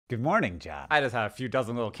Good morning, John. I just had a few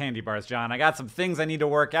dozen little candy bars, John. I got some things I need to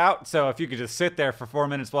work out, so if you could just sit there for 4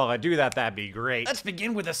 minutes while I do that, that'd be great. Let's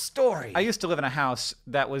begin with a story. I used to live in a house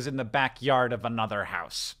that was in the backyard of another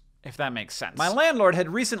house, if that makes sense. My landlord had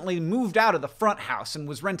recently moved out of the front house and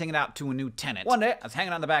was renting it out to a new tenant. One day, I was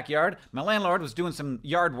hanging out in the backyard. My landlord was doing some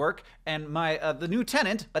yard work, and the new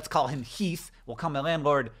tenant, let's call him Heath, we'll call my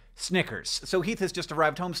landlord Snickers. So Heath has just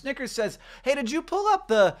arrived home. Snickers says, "Hey, did you pull up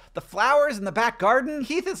the flowers in the back garden?"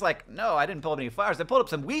 Heath is like, "No, I didn't pull up any flowers. I pulled up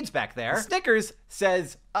some weeds back there." And Snickers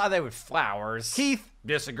says, "Oh, they were flowers." Heath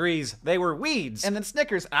disagrees. They were weeds. And then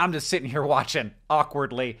Snickers, I'm just sitting here watching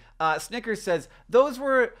awkwardly. Snickers says, "Those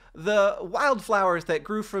were the wildflowers that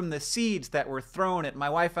grew from the seeds that were thrown at my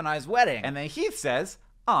wife and I's wedding." And then Heath says,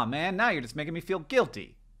 "Oh man, now you're just making me feel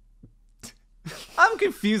guilty." I'm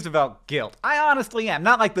confused about guilt. I honestly am.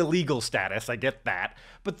 Not like the legal status, I get that,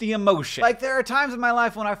 but the emotion. Like, there are times in my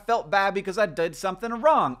life when I felt bad because I did something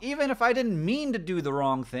wrong. Even if I didn't mean to do the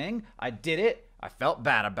wrong thing, I did it, I felt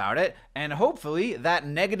bad about it, and hopefully that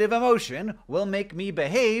negative emotion will make me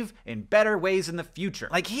behave in better ways in the future.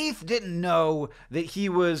 Like, Heath didn't know that he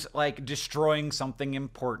was, like, destroying something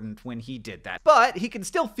important when he did that. But he can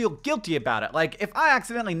still feel guilty about it. Like, if I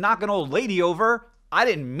accidentally knock an old lady over, I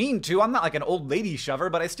didn't mean to. I'm not like an old lady shover,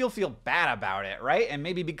 but I still feel bad about it, right? And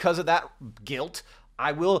maybe because of that guilt,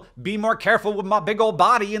 I will be more careful with my big old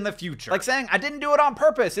body in the future. Like, saying I didn't do it on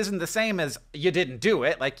purpose isn't the same as you didn't do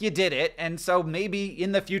it. Like, you did it, and so maybe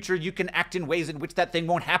in the future you can act in ways in which that thing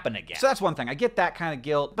won't happen again. So that's one thing. I get that kind of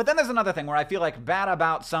guilt. But then there's another thing where I feel like bad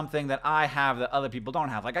about something that I have that other people don't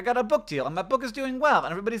have. Like, I got a book deal and my book is doing well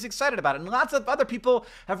and everybody's excited about it. And lots of other people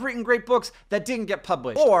have written great books that didn't get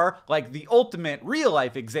published. Or, like the ultimate real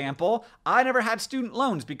life example, I never had student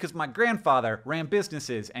loans because my grandfather ran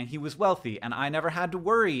businesses and he was wealthy and I never had to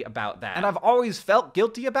worry about that. And I've always felt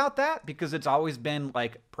guilty about that because it's always been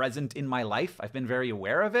like present in my life. I've been very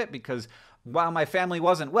aware of it because while my family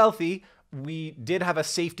wasn't wealthy, we did have a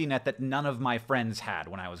safety net that none of my friends had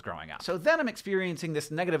when I was growing up. So then I'm experiencing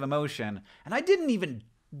this negative emotion and I didn't even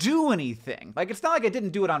do anything. Like, it's not like I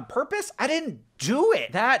didn't do it on purpose. I didn't do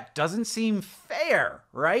it. That doesn't seem fair,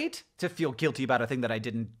 right? To feel guilty about a thing that I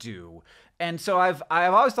didn't do. And so I've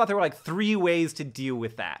always thought there were like 3 ways to deal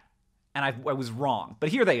with that. And I was wrong, but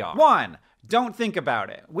here they are. 1, don't think about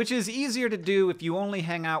it, which is easier to do if you only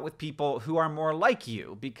hang out with people who are more like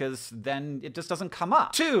you, because then it just doesn't come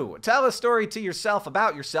up. 2, tell a story to yourself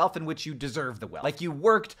about yourself in which you deserve the wealth. Like you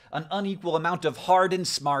worked an unequal amount of hard and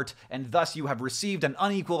smart, and thus you have received an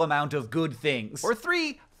unequal amount of good things. Or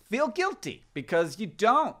 3, feel guilty because you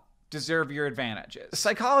don't deserve your advantages.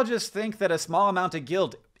 Psychologists think that a small amount of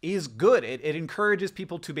guilt is good. It encourages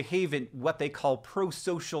people to behave in what they call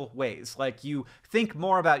pro-social ways. Like, you think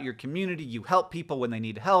more about your community, you help people when they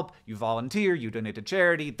need help, you volunteer, you donate to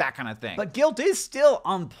charity, that kind of thing. But guilt is still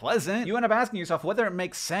unpleasant. You end up asking yourself whether it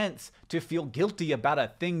makes sense to feel guilty about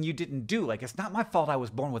a thing you didn't do. Like, it's not my fault I was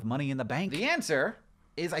born with money in the bank. The answer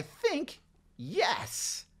is, I think,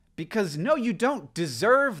 yes. Because no, you don't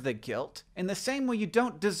deserve the guilt in the same way you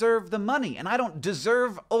don't deserve the money. And I don't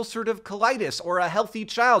deserve ulcerative colitis or a healthy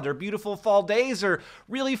child or beautiful fall days or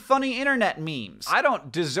really funny internet memes. I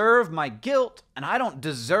don't deserve my guilt and I don't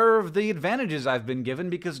deserve the advantages I've been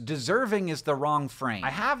given because deserving is the wrong frame.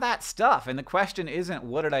 I have that stuff and the question isn't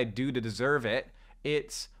what did I do to deserve it?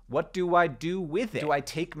 It's what do I do with it? Do I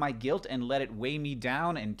take my guilt and let it weigh me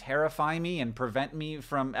down and terrify me and prevent me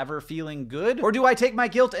from ever feeling good? Or do I take my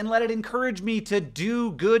guilt and let it encourage me to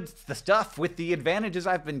do good stuff with the advantages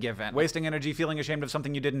I've been given? Wasting energy feeling ashamed of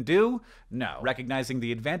something you didn't do? No. Recognizing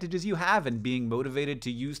the advantages you have and being motivated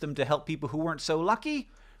to use them to help people who weren't so lucky?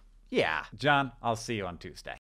 Yeah. John, I'll see you on Tuesday.